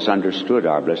apostles misunderstood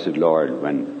our blessed Lord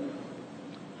when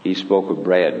He spoke of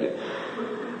bread.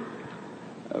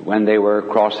 When they were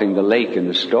crossing the lake in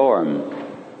the storm,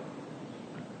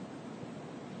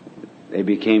 they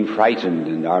became frightened,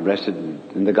 and our blessed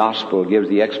in the gospel gives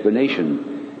the explanation.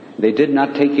 They did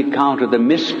not take account of the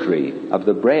mystery of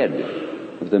the bread,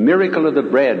 of the miracle of the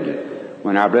bread,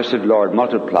 when our blessed Lord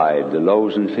multiplied the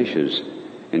loaves and fishes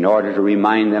in order to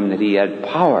remind them that He had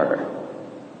power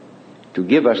to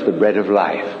give us the bread of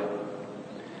life.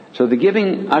 So the give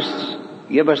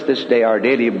us this day our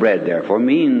daily bread, therefore,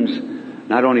 means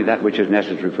not only that which is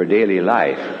necessary for daily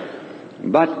life,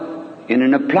 but in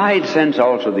an applied sense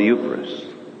also the Eucharist.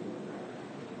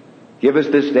 Give us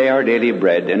this day our daily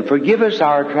bread, and forgive us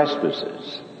our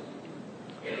trespasses,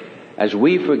 as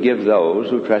we forgive those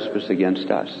who trespass against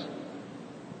us.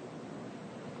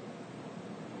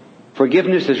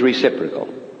 Forgiveness is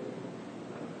reciprocal.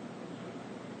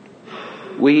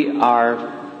 We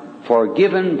are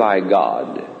forgiven by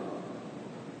God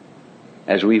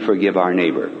as we forgive our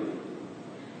neighbor.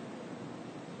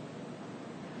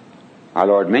 Our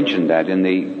Lord mentioned that in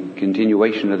the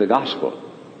continuation of the gospel.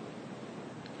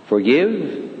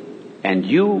 Forgive, and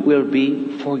you will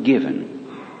be forgiven.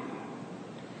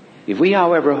 If we,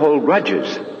 however, hold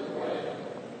grudges,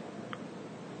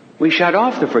 we shut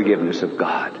off the forgiveness of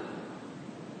God.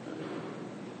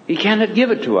 He cannot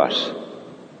give it to us.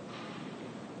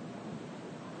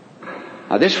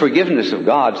 Now, this forgiveness of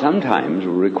God sometimes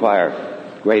will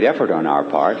require great effort on our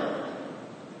part.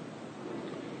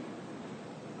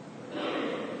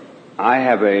 I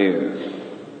have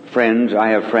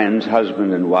friends,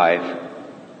 husband and wife,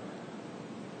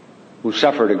 who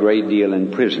suffered a great deal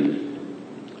in prison.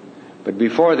 But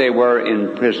before they were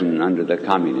in prison under the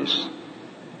communists,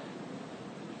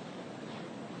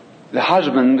 the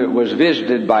husband was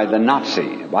visited by a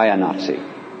Nazi.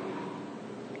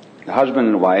 The husband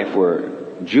and wife were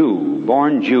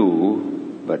born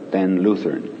Jew, but then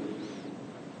Lutheran.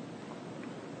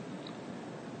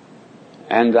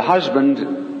 And the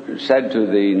husband said to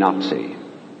the Nazi,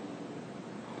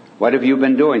 "What have you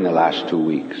been doing the last 2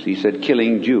 weeks?" He said,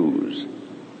 "Killing Jews."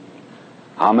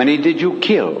 "How many did you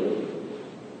kill?"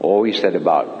 "Oh," he said,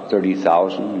 "about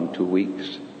 30,000 in 2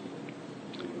 weeks."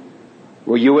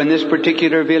 "Were you in this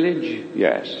particular village?"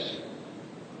 "Yes."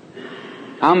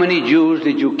 "How many Jews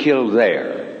did you kill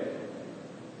there?"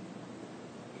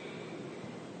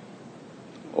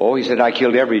 "Oh," he said, "I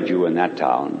killed every Jew in that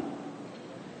town."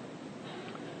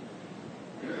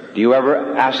 "Do you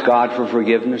ever ask God for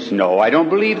forgiveness?" "No, I don't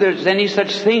believe there's any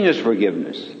such thing as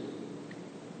forgiveness."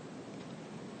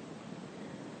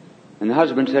 And the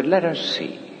husband said, "Let us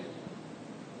see.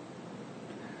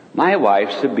 My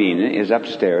wife, Sabina, is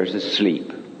upstairs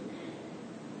asleep.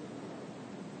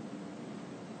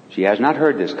 She has not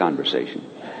heard this conversation.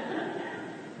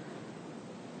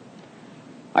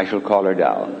 I shall call her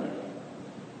down."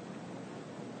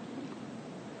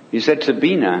 He said,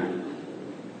 "Sabina,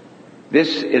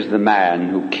 this is the man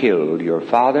who killed your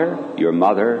father, your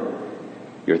mother,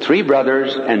 your 3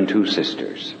 brothers, and 2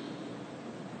 sisters.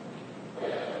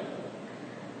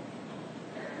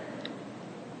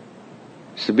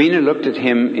 Sabina looked at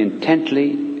him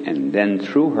intently and then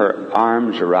threw her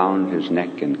arms around his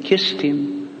neck and kissed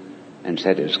him and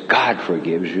said, "As God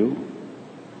forgives you,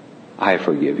 I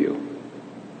forgive you."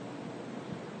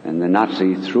 And the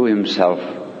Nazi threw himself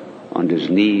on his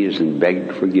knees and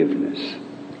begged forgiveness.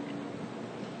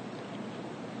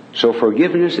 So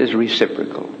forgiveness is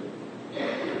reciprocal.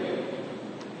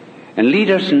 And lead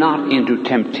us not into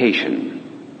temptation.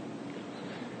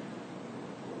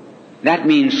 That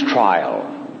means trial.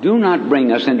 Do not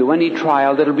bring us into any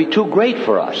trial that will be too great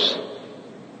for us.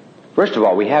 First of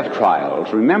all, we have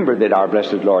trials. Remember that our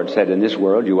blessed Lord said, "In this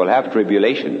world you will have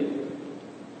tribulation."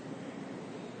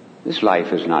 This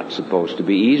life is not supposed to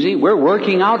be easy. We're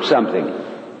working out something.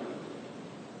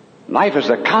 Life is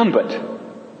a combat,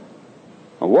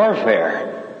 a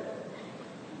warfare.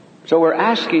 So we're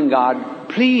asking God,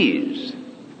 please,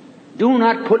 do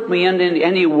not put me into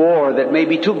any war that may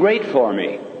be too great for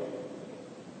me,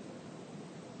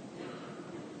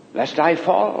 lest I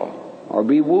fall or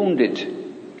be wounded.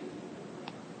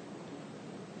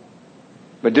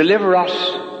 But deliver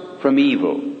us from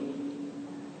evil.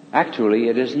 Actually,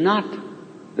 it is not,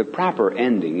 the proper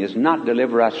ending is not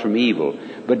deliver us from evil,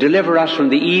 but deliver us from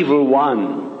the evil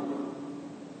one.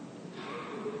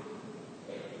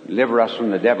 Deliver us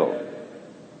from the devil.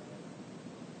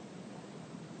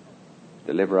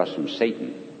 Deliver us from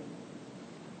Satan.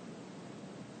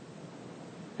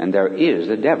 And there is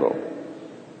a devil.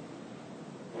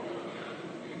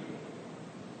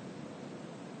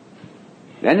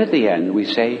 Then at the end we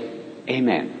say,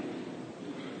 Amen.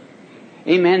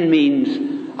 Amen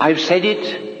means, I've said it.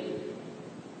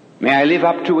 May I live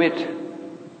up to it.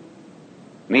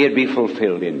 May it be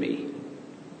fulfilled in me.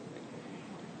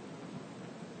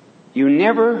 You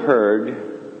never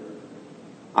heard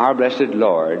our blessed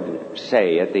Lord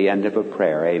say at the end of a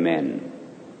prayer, Amen.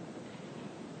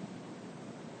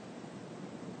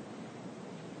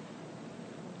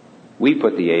 We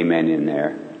put the Amen in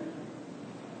there.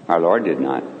 Our Lord did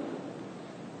not.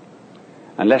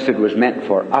 Unless it was meant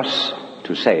for us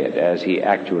to say it, as He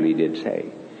actually did say.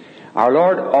 Our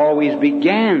Lord always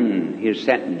began His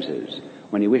sentences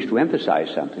when He wished to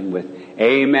emphasize something with,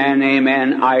 Amen,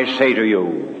 amen, I say to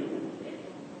you.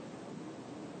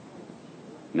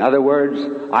 In other words,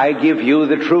 I give you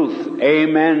the truth.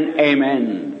 Amen,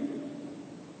 amen.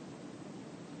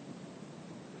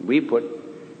 We put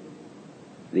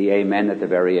the amen at the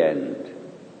very end.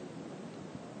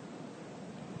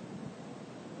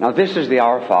 Now this is the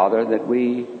Our Father that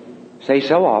we say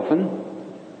so often.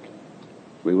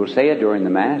 We will say it during the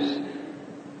Mass.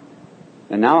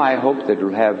 And now I hope that it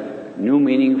will have new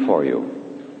meaning for you.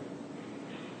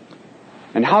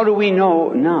 And how do we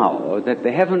know now that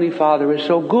the Heavenly Father is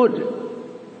so good?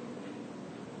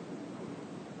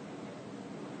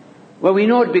 Well, we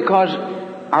know it because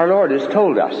our Lord has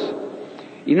told us.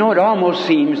 You know, it almost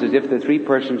seems as if the 3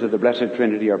 persons of the Blessed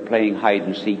Trinity are playing hide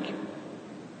and seek.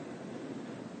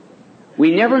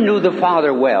 We never knew the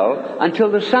Father well until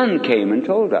the Son came and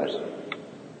told us.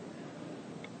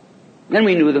 Then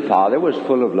we knew the Father was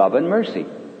full of love and mercy.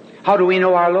 How do we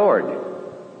know our Lord?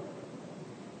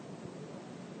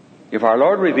 If our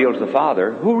Lord reveals the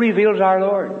Father, who reveals our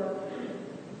Lord?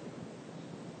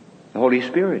 The Holy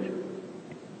Spirit.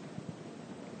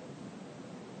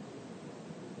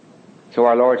 So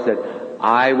our Lord said,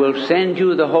 I will send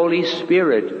you the Holy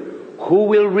Spirit who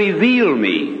will reveal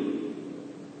me,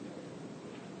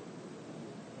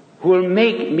 who will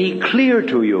make me clear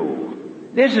to you.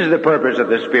 This is the purpose of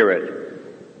the Spirit.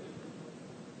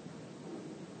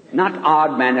 not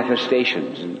odd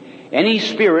manifestations. And any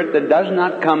spirit that does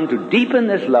not come to deepen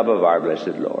this love of our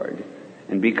blessed Lord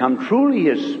and become truly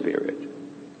His Spirit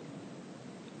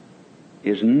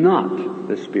is not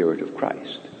the Spirit of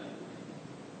Christ.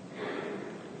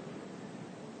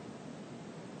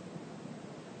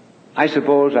 I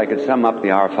suppose I could sum up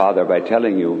the Our Father by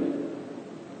telling you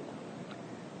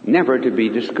never to be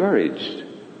discouraged.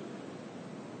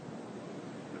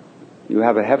 You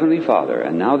have a Heavenly Father,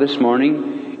 and now this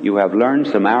morning you have learned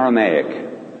some Aramaic.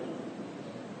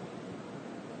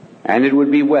 And it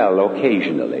would be well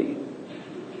occasionally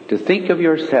to think of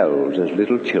yourselves as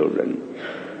little children.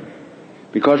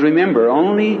 Because remember,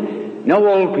 no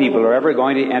old people are ever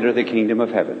going to enter the kingdom of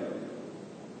heaven.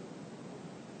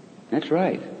 That's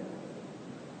right.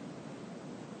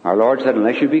 Our Lord said,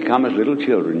 unless you become as little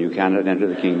children, you cannot enter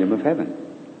the kingdom of heaven.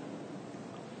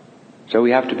 So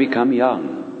we have to become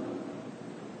young.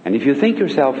 And if you think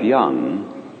yourself young,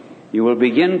 you will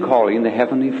begin calling the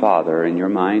Heavenly Father in your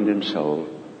mind and soul,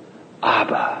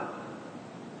 Abba.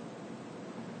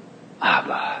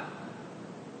 Abba.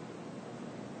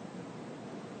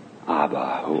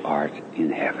 Abba, who art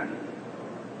in heaven.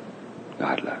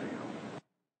 God love you.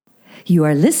 You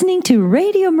are listening to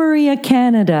Radio Maria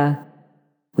Canada.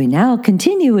 We now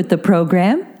continue with the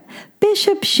program,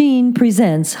 Bishop Sheen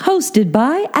Presents, hosted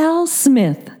by Al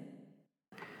Smith.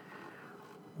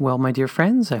 Well, my dear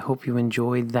friends, I hope you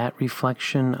enjoyed that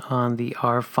reflection on the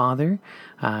Our Father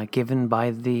given by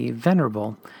the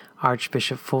Venerable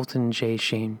Archbishop Fulton J.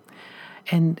 Sheen.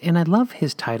 And I love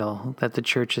his title that the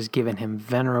Church has given him,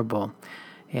 Venerable.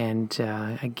 And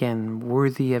again,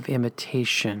 worthy of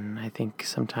imitation. I think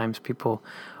sometimes people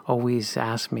always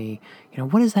ask me,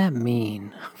 what does that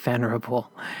mean,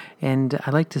 venerable? And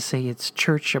I like to say it's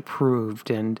church approved.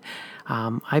 And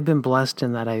I've been blessed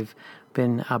in that I've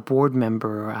been a board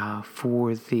member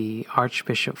for the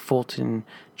Archbishop Fulton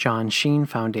John Sheen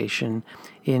Foundation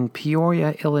in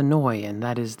Peoria, Illinois. And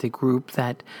that is the group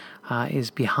that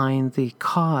is behind the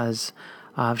cause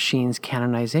of Sheen's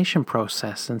canonization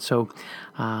process. And so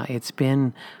it's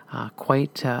been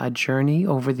quite a journey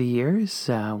over the years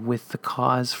with the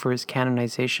cause for his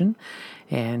canonization.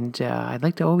 And I'd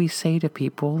like to always say to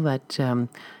people that,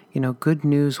 good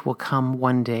news will come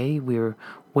one day. We're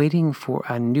waiting for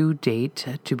a new date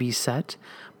to be set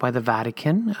by the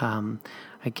Vatican.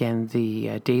 Again,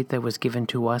 the date that was given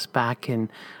to us back in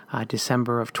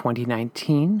December of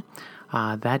 2019.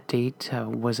 That date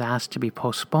was asked to be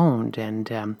postponed,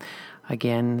 and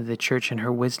again, the Church in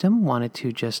her wisdom wanted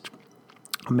to just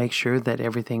make sure that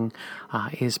everything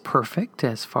is perfect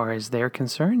as far as they're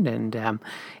concerned. And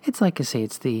it's like I say,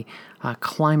 it's the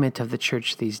climate of the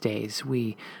Church these days.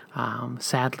 We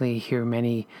sadly hear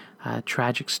many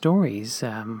tragic stories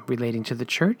relating to the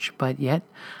Church, but yet,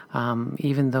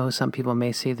 even though some people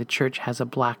may say the Church has a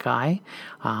black eye,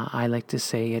 I like to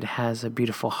say it has a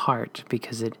beautiful heart,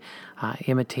 because it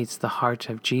imitates the heart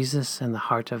of Jesus and the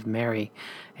heart of Mary.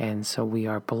 And so we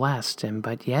are blessed.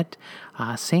 But yet,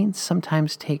 saints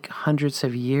sometimes take hundreds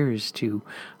of years to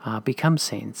become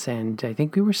saints. And I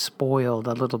think we were spoiled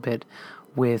a little bit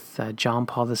with John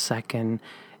Paul II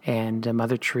and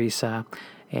Mother Teresa.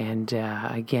 And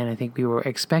again, I think we were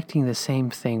expecting the same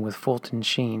thing with Fulton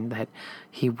Sheen, that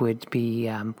he would be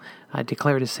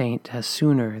declared a saint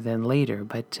sooner than later.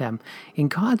 But in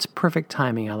God's perfect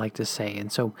timing, I like to say.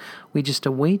 And so we just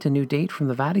await a new date from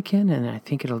the Vatican, and I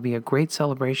think it'll be a great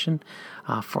celebration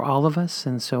for all of us.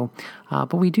 And so,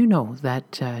 but we do know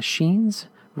that Sheen's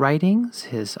writings,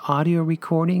 his audio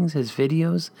recordings, his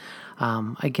videos,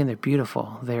 again, they're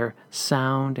beautiful. They're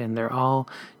sound, and they're all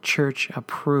church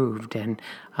approved. And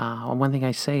one thing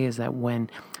I say is that when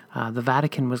the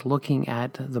Vatican was looking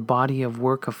at the body of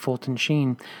work of Fulton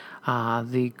Sheen,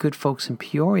 the good folks in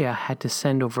Peoria had to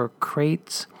send over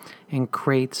crates and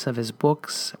crates of his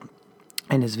books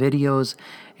and his videos,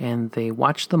 and they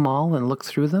watched them all and looked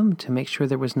through them to make sure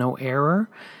there was no error.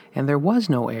 And there was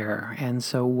no error. And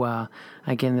so,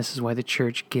 again, this is why the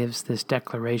Church gives this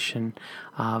declaration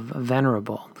of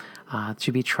venerable,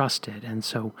 to be trusted. And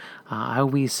so I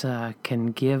always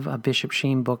can give a Bishop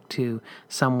Sheen book to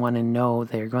someone and know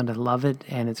they're going to love it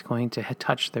and it's going to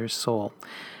touch their soul.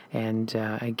 And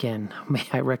again, may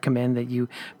I recommend that you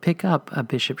pick up a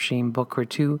Bishop Sheen book or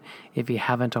two if you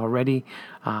haven't already.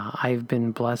 I've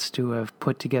been blessed to have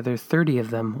put together 30 of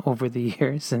them over the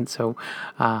years. And so,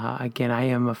 again, I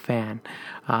am a fan.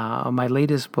 My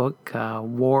latest book,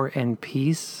 War and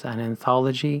Peace, an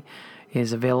anthology,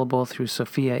 is available through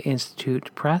Sophia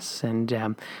Institute Press.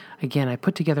 And again, I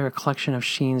put together a collection of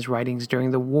Sheen's writings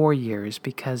during the war years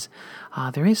because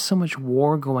there is so much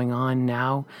war going on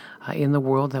now in the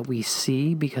world that we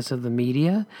see because of the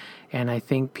media. And I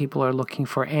think people are looking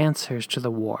for answers to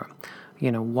the war.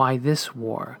 Why this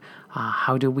war?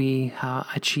 How do we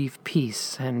achieve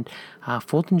peace? And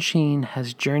Fulton Sheen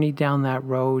has journeyed down that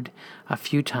road a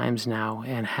few times now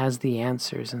and has the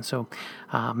answers. And so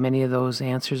many of those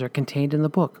answers are contained in the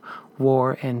book,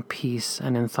 War and Peace,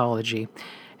 an Anthology.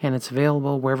 And it's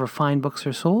available wherever fine books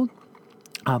are sold.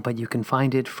 But you can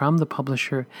find it from the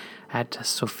publisher at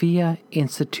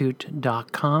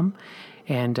sophiainstitute.com.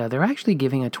 And they're actually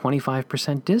giving a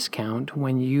 25% discount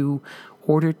when you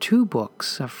order 2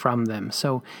 books from them.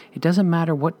 So it doesn't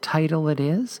matter what title it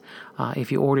is.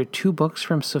 If you order 2 books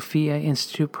from Sophia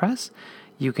Institute Press,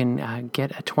 you can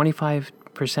get a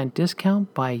 25%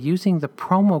 discount by using the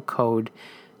promo code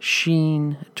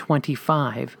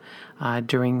SHEEN25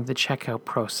 during the checkout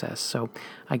process. So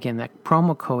again, that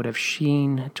promo code of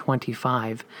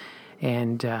SHEEN25.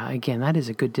 And again, that is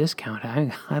a good discount.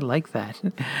 I like that.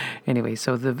 Anyway,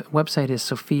 so the website is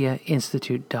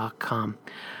sophiainstitute.com.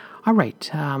 All right.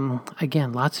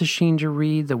 Again, lots of Sheen to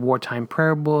read: the Wartime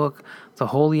Prayer Book, the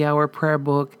Holy Hour Prayer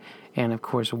Book, and of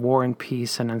course, War and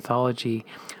Peace, an Anthology.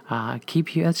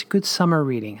 That's good summer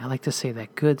reading. I like to say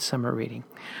that, good summer reading.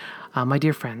 My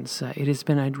dear friends, it has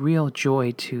been a real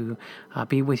joy to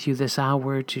be with you this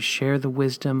hour, to share the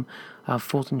wisdom of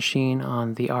Fulton Sheen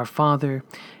on the Our Father,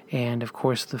 and of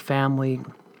course the family,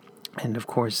 and of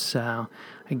course,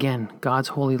 again, God's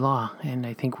holy law. And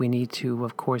I think we need to,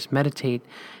 of course, meditate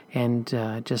and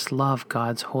just love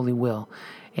God's holy will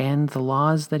and the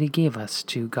laws that He gave us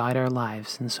to guide our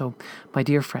lives. And so, my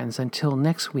dear friends, until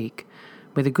next week,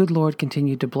 may the good Lord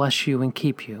continue to bless you and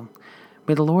keep you.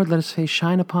 May the Lord let His face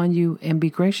shine upon you and be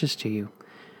gracious to you.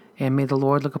 And may the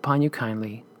Lord look upon you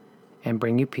kindly and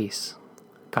bring you peace.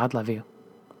 God love you.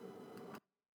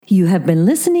 You have been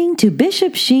listening to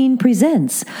Bishop Sheen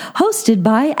Presents, hosted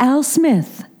by Al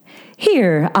Smith,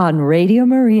 here on Radio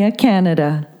Maria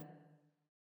Canada.